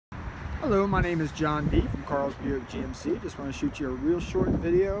Hello, my name is John D. from Carl's Buick GMC. Just want to shoot you a real short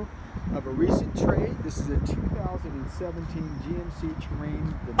video of a recent trade. This is a 2017 GMC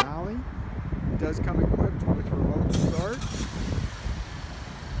Terrain Denali. It does come equipped with remote start.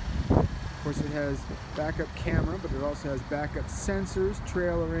 Of course, it has backup camera, but it also has backup sensors,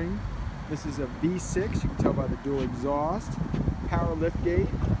 trailering. This is a V6, you can tell by the dual exhaust, power lift gate.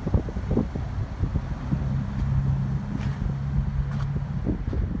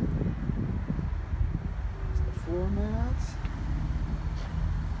 Floor mats.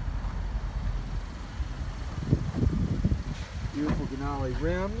 Beautiful Denali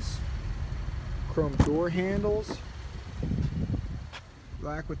rims. Chrome door handles.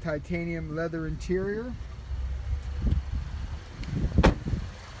 Black with titanium leather interior.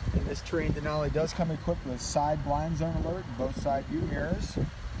 And this Terrain Denali does come equipped with side blind zone alert and both side view mirrors.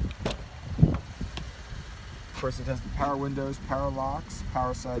 Of course, it has the power windows, power locks,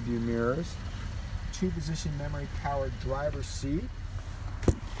 power side view mirrors. 2-position memory powered driver's seat.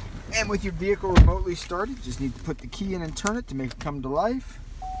 And with your vehicle remotely started, you just need to put the key in and turn it to make it come to life.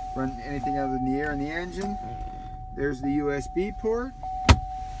 Run anything other than the air in the engine. There's the USB port.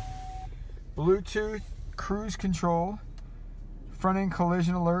 Bluetooth, cruise control, front end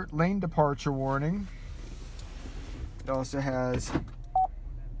collision alert, lane departure warning. It also has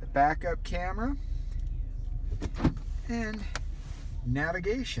a backup camera and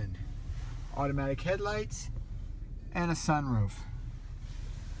navigation. Automatic headlights, and a sunroof.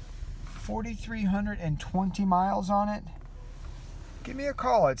 4,320 miles on it. Give me a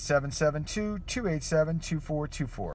call at 772-287-2424.